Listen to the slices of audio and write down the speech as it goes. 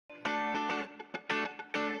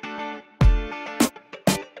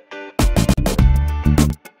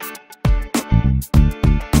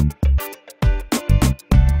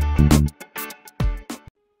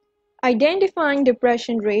Identifying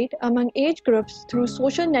depression rate among age groups through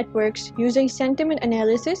social networks using sentiment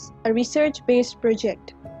analysis, a research-based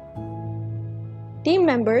project. Team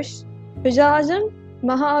members: Fiza Azam,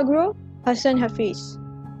 Maha Agro, Hassan Hafiz.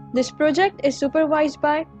 This project is supervised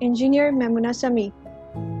by Engineer Memuna Sami.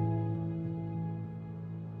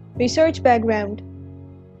 Research background: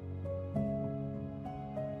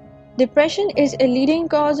 Depression is a leading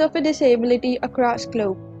cause of a disability across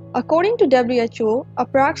globe. According to WHO,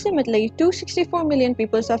 approximately 264 million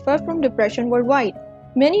people suffer from depression worldwide.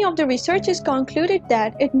 Many of the researchers concluded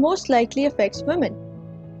that it most likely affects women.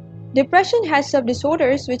 Depression has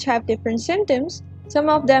sub-disorders which have different symptoms. Some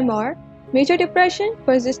of them are major depression,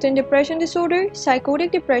 persistent depression disorder,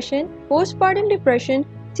 psychotic depression, postpartum depression,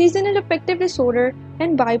 seasonal affective disorder,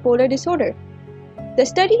 and bipolar disorder. The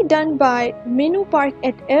study done by Minu Park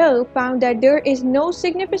et al. Found that there is no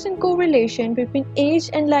significant correlation between age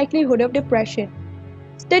and likelihood of depression.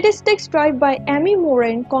 Statistics derived by Amy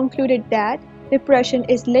Moran concluded that depression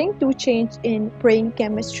is linked to change in brain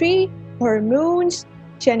chemistry, hormones,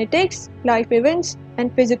 genetics, life events,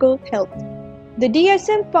 and physical health. The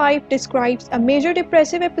DSM-5 describes a major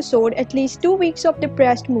depressive episode, at least 2 weeks of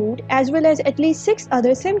depressed mood, as well as at least 6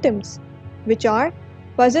 other symptoms, which are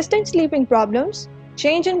persistent sleeping problems,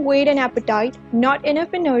 change in weight and appetite, not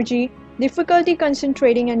enough energy, difficulty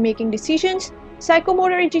concentrating and making decisions,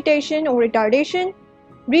 psychomotor agitation or retardation,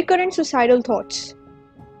 recurrent suicidal thoughts.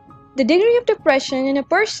 The degree of depression in a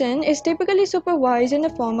person is typically supervised in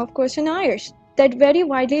the form of questionnaires that vary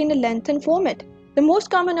widely in the length and format. The most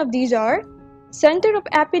common of these are Center of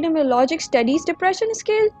Epidemiologic Studies Depression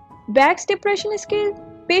Scale, DRAWBACKS Depression Scale,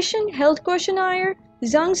 Patient Health Questionnaire,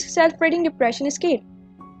 Zung's Self-Rating Depression Scale.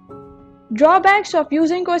 Drawbacks of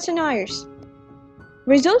using questionnaires.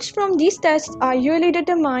 Results from these tests are usually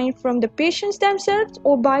determined from the patients themselves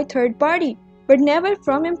or by third party, but never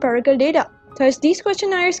from empirical data. Thus, these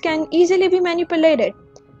questionnaires can easily be manipulated.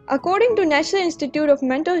 According to National Institute of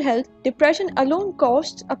Mental Health, depression alone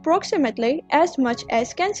costs approximately as much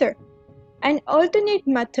as cancer. An alternate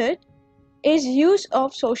method is use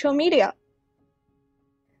of social media.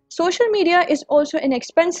 Social media is also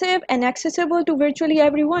inexpensive and accessible to virtually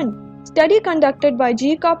everyone. Study conducted by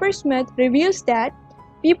G. Coppersmith reveals that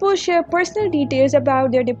people share personal details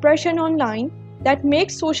about their depression online that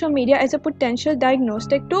makes social media as a potential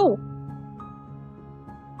diagnostic tool.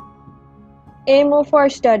 Aim of our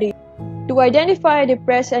study: to identify a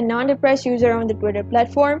depressed and non-depressed user on the Twitter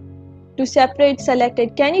platform, to separate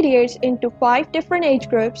selected candidates into 5 different age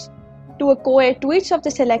groups, to acquire tweets of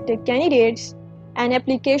the selected candidates, an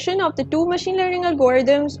application of the 2 machine learning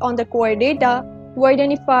algorithms on the core data to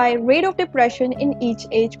identify rate of depression in each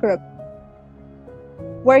age group.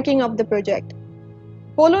 Working of the project.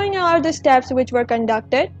 Following are the steps which were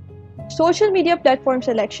conducted: social media platform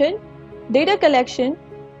selection, data collection,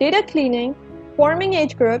 data cleaning, forming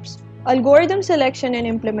age groups, algorithm selection and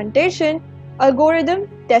implementation, algorithm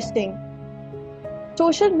testing.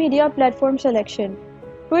 Social media platform selection.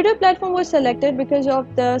 Twitter platform was selected because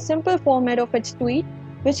of the simple format of its tweet,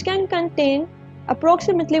 which can contain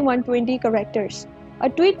approximately 120 characters. A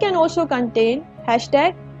tweet can also contain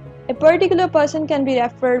hashtag, a particular person can be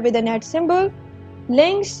referred with an @ symbol,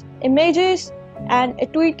 links, images, and a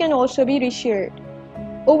tweet can also be reshared.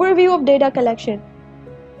 Overview of data collection.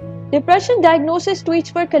 Depression diagnosis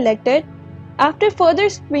tweets were collected. After further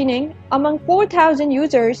screening, among 4,000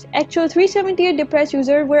 users, actual 378 depressed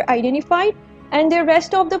users were identified and the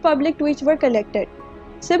rest of the public tweets were collected.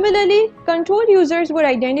 Similarly, control users were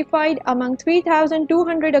identified among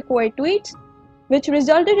 3,200 acquired tweets, which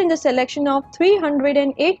resulted in the selection of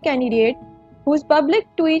 308 candidates whose public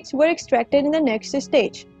tweets were extracted in the next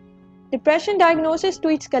stage. Depression diagnosis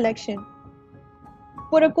tweets collection.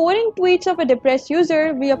 For acquiring tweets of a depressed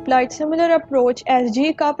user, we applied similar approach as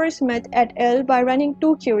G. Coppersmith et al. By running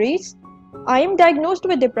 2 queries. I am diagnosed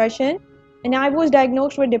with depression and I was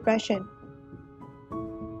diagnosed with depression.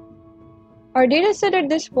 Our dataset at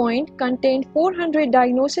this point contained 400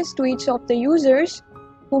 diagnosis tweets of the users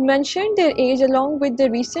who mentioned their age along with the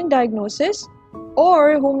recent diagnosis,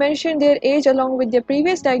 or who mentioned their age along with their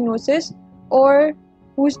previous diagnosis, or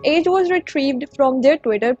whose age was retrieved from their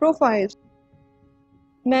Twitter profiles.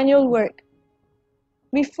 Manual work.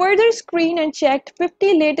 We further screened and checked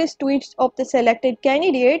 50 latest tweets of the selected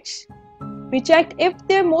candidates. We checked if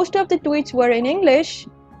most of the tweets were in English.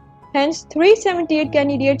 Hence, 378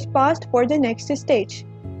 candidates passed for the next stage.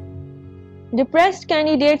 Depressed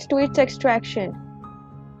candidates tweets extraction.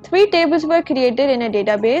 3 tables were created in a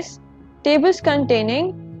database. Tables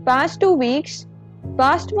containing past 2 weeks,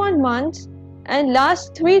 past 1 month, and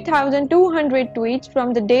last 3,200 tweets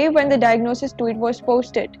from the day when the diagnosis tweet was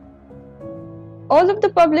posted. All of the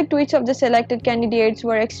public tweets of the selected candidates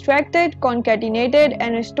were extracted, concatenated,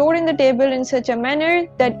 and stored in the table in such a manner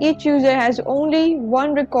that each user has only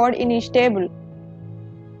one record in each table.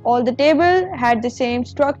 All the table had the same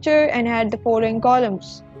structure and had the following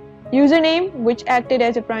columns: username, which acted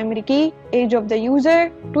as a primary key, age of the user,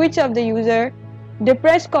 tweets of the user,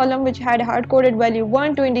 depressed column, which had hard-coded value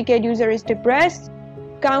 1 to indicate user is depressed,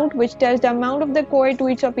 count, which tells the amount of the core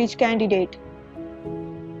tweets of each candidate.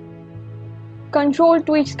 Control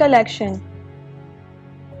tweets collection.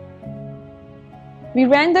 We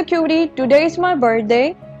ran the query "Today is my birthday."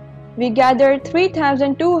 We gathered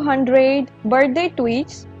 3,200 birthday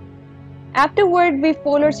tweets. Afterward, we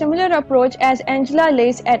followed similar approach as Angela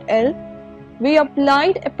Lace et al. We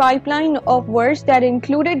applied a pipeline of words that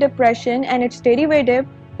included depression and its derivative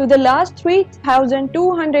to the last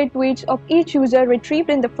 3,200 tweets of each user retrieved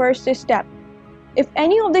in the first step. If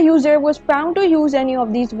any of the user was found to use any of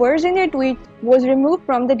these words in their tweet, was removed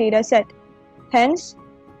from the dataset. Hence,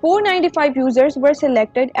 495 users were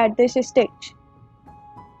selected at this stage.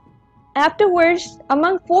 Afterwards,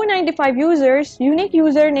 among 495 users, unique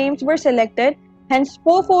usernames were selected, hence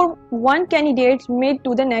 441 candidates made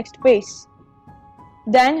to the next phase.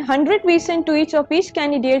 Then 100 recent tweets of each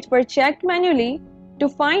candidate were checked manually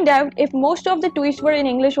to find out if most of the tweets were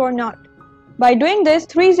in English or not. By doing this,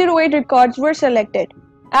 308 records were selected.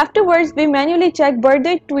 Afterwards, we manually checked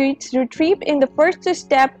birthday tweets retrieved in the first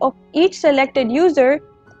step of each selected user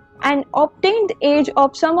and obtained the age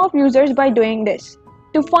of some of users by doing this.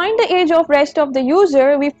 To find the age of rest of the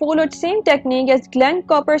user, we followed same technique as Glenn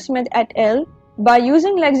Coppersmith et al. By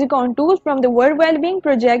using lexicon tool from the Word Wellbeing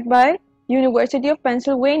project by University of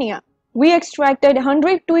Pennsylvania. We extracted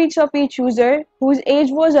 100 tweets of each user whose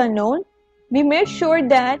age was unknown. We made sure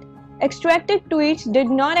that extracted tweets did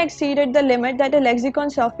not exceed the limit that a lexicon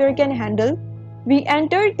software can handle. We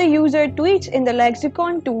entered the user tweets in the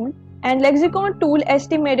lexicon tool, and lexicon tool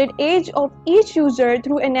estimated age of each user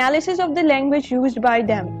through analysis of the language used by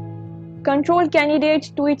them. Control candidates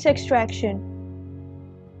tweets extraction.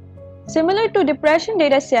 Similar to depression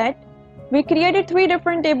dataset, we created 3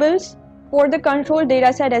 different tables for the control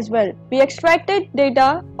dataset as well. We extracted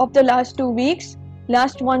data of the last 2 weeks,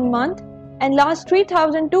 last 1 month, and last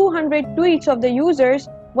 3,200 tweets of the users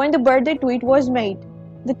when the birthday tweet was made.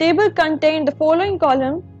 The table contained the following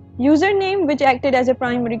column: username, which acted as a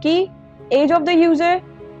primary key, age of the user,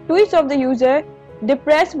 tweets of the user,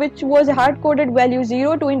 depressed, which was a hard-coded value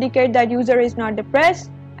 0 to indicate that user is not depressed,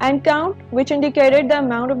 and count, which indicated the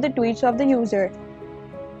amount of the tweets of the user.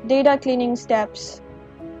 Data cleaning steps.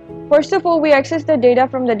 First of all, we accessed the data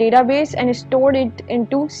from the database and stored it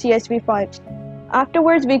into CSV files.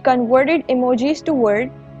 Afterwards, we converted emojis to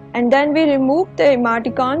words, and then we removed the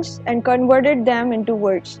emoticons and converted them into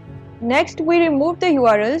words. Next, we removed the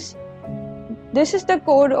URLs. This is the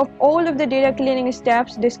code of all of the data cleaning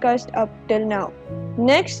steps discussed up till now.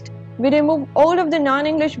 Next, we removed all of the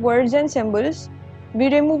non-English words and symbols.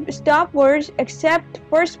 We removed stop words except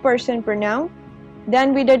first person pronoun.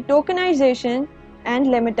 Then we did tokenization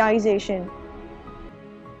and lemmatization.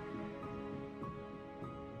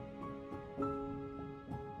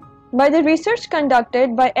 By the research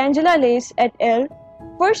conducted by Angela Lace et al.,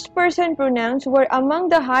 first-person pronouns were among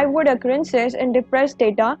the high word occurrences in depressed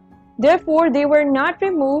data. Therefore, they were not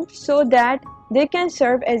removed so that they can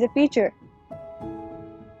serve as a feature.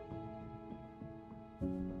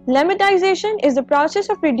 Lemmatization is the process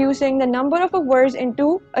of reducing the number of words into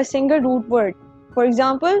a single root word. For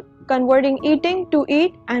example, converting eating to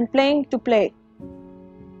eat and playing to play.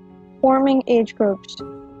 Forming age groups.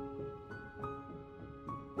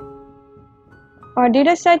 Our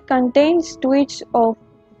dataset contains tweets of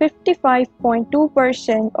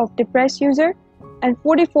 55.2% of depressed users and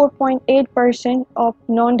 44.8% of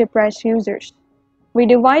non-depressed users. We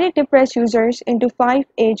divided depressed users into 5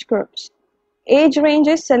 age groups. Age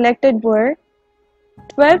ranges selected were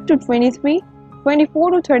 12 to 23,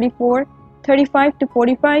 24 to 34, 35 to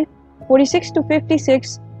 45, 46 to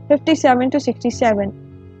 56, 57 to 67.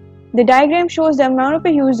 The diagram shows the amount of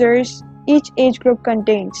users each age group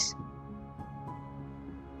contains.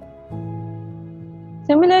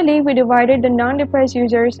 Similarly, we divided the non-depressed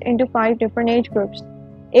users into 5 different age groups.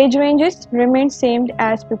 Age ranges remained same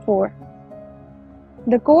as before.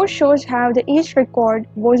 The code shows how each record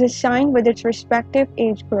was assigned with its respective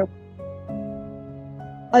age group.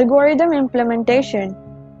 Algorithm implementation.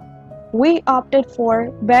 We opted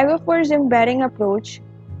for bag of words embedding approach.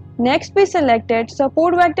 Next, we selected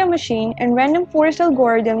support vector machine and random forest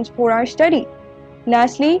algorithms for our study.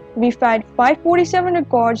 Lastly, we fed 547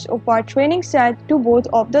 records of our training set to both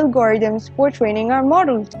of the algorithms for training our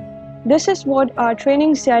models. This is what our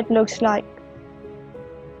training set looks like.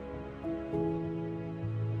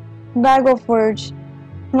 Bag of words.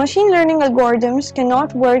 Machine learning algorithms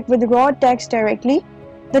cannot work with raw text directly.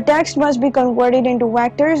 The text must be converted into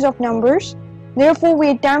vectors of numbers. Therefore,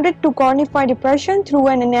 we attempted to quantify depression through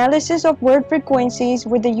an analysis of word frequencies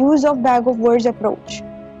with the use of bag of words approach.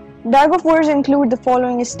 Bag of words include the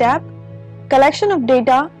following steps: collection of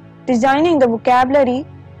data, designing the vocabulary,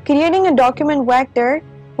 creating a document vector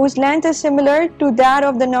whose length is similar to that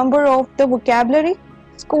of the number of the vocabulary,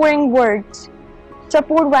 scoring words.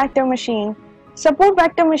 Support vector machine. Support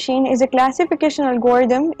vector machine is a classification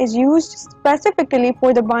algorithm is used specifically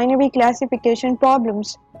for the binary classification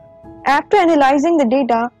problems. After analyzing the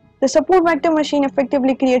data, the support vector machine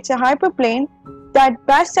effectively creates a hyperplane that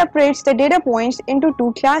best separates the data points into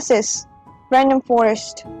two classes. Random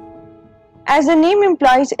forest. As the name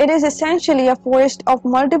implies, it is essentially a forest of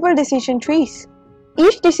multiple decision trees.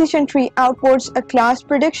 Each decision tree outputs a class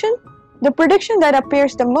prediction. The prediction that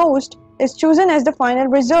appears the most is chosen as the final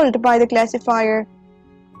result by the classifier.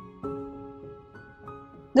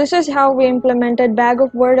 This is how we implemented bag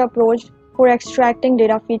of word approach for extracting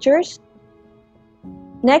data features.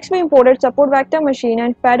 Next, we imported support vector machine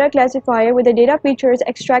and fed a classifier with the data features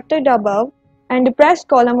extracted above and depressed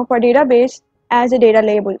column of our database as the data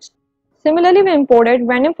labels. Similarly, we imported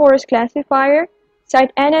random forest classifier,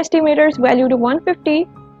 set n estimators value to 150,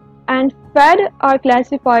 and fed our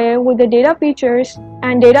classifier with the data features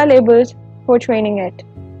and data labels for training it.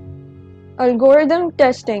 Algorithm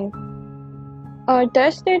testing. Our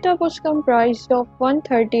test data was comprised of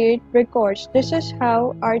 138 records. This is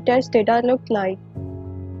how our test data looked like.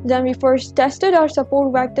 Then we first tested our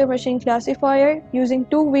support vector machine classifier using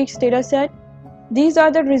 2 weeks dataset. These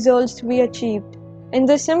are the results we achieved. In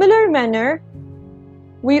the similar manner,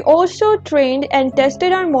 we also trained and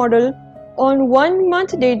tested our model on 1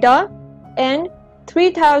 month data and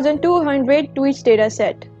 3200 tweets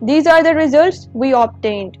dataset. These are the results we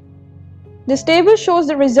obtained. This table shows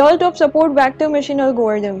the result of support vector machine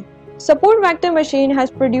algorithm. Support vector machine has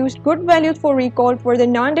produced good values for recall for the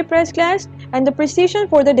non-depressed class and the precision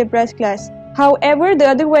for the depressed class. However, the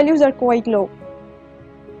other values are quite low.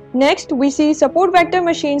 Next, we see support vector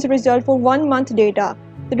machine's result for 1 month data.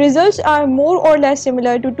 The results are more or less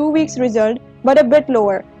similar to 2 weeks result, but a bit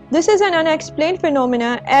lower. This is an unexplained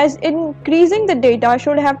phenomena, as increasing the data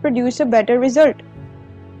should have produced a better result.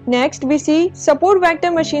 Next, we see support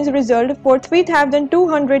vector machine's result for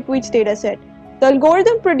 3200 tweets dataset. The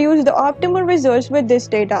algorithm produced the optimal results with this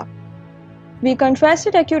data. We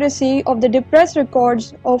contrasted accuracy of the depressed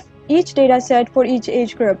records of each dataset for each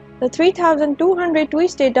age group. The 3200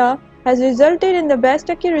 tweets data has resulted in the best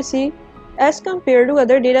accuracy as compared to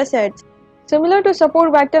other datasets. Similar to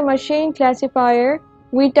support vector machine classifier,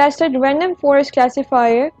 we tested random forest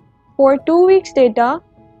classifier for 2 weeks data,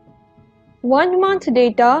 1 month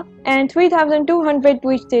data, and 3200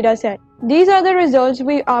 tweets dataset. These are the results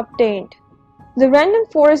we obtained. The random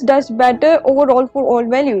forest does better overall for all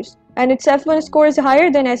values, and its F1 score is higher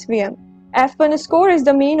than SVM. F1 score is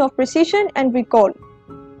the mean of precision and recall.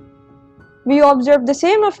 We observed the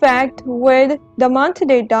same effect with the month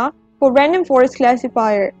data for random forest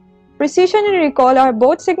classifier. Precision and recall are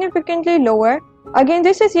both significantly lower. Again,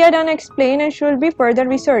 this is yet unexplained and should be further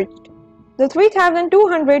researched. The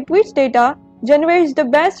 3200 tweets data generates the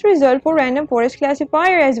best result for random forest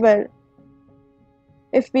classifier as well.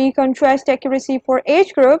 If we contrast accuracy for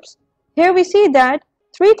age groups, here we see that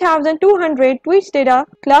 3200 tweets data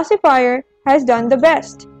classifier has done the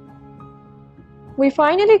best. We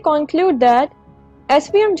finally conclude that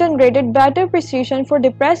SVM generated better precision for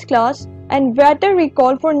depressed class and better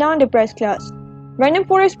recall for non-depressed class. Random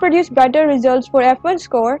forest produced better results for F1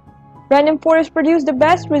 score. Random forest produced the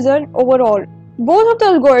best result overall. Both of the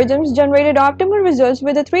algorithms generated optimal results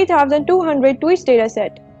with the 3200 tweets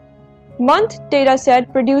dataset. Month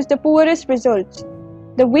dataset produced the poorest results.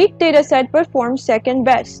 The week dataset performed second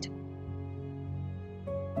best.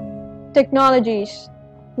 Technologies.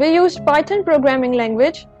 We used Python programming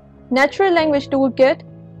language, Natural Language Toolkit,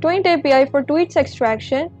 Twint API for tweets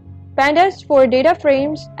extraction, Pandas for data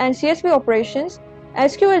frames and CSV operations,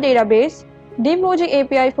 SQL database, Demoji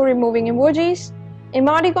API for removing emojis,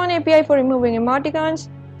 Emoticon API for removing emoticons,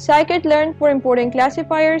 scikit-learn for importing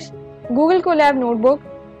classifiers, Google Colab Notebook,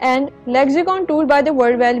 and Lexicon tool by the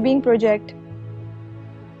World Wellbeing Project.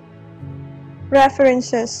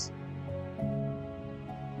 References.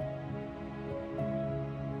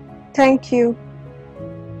 Thank you.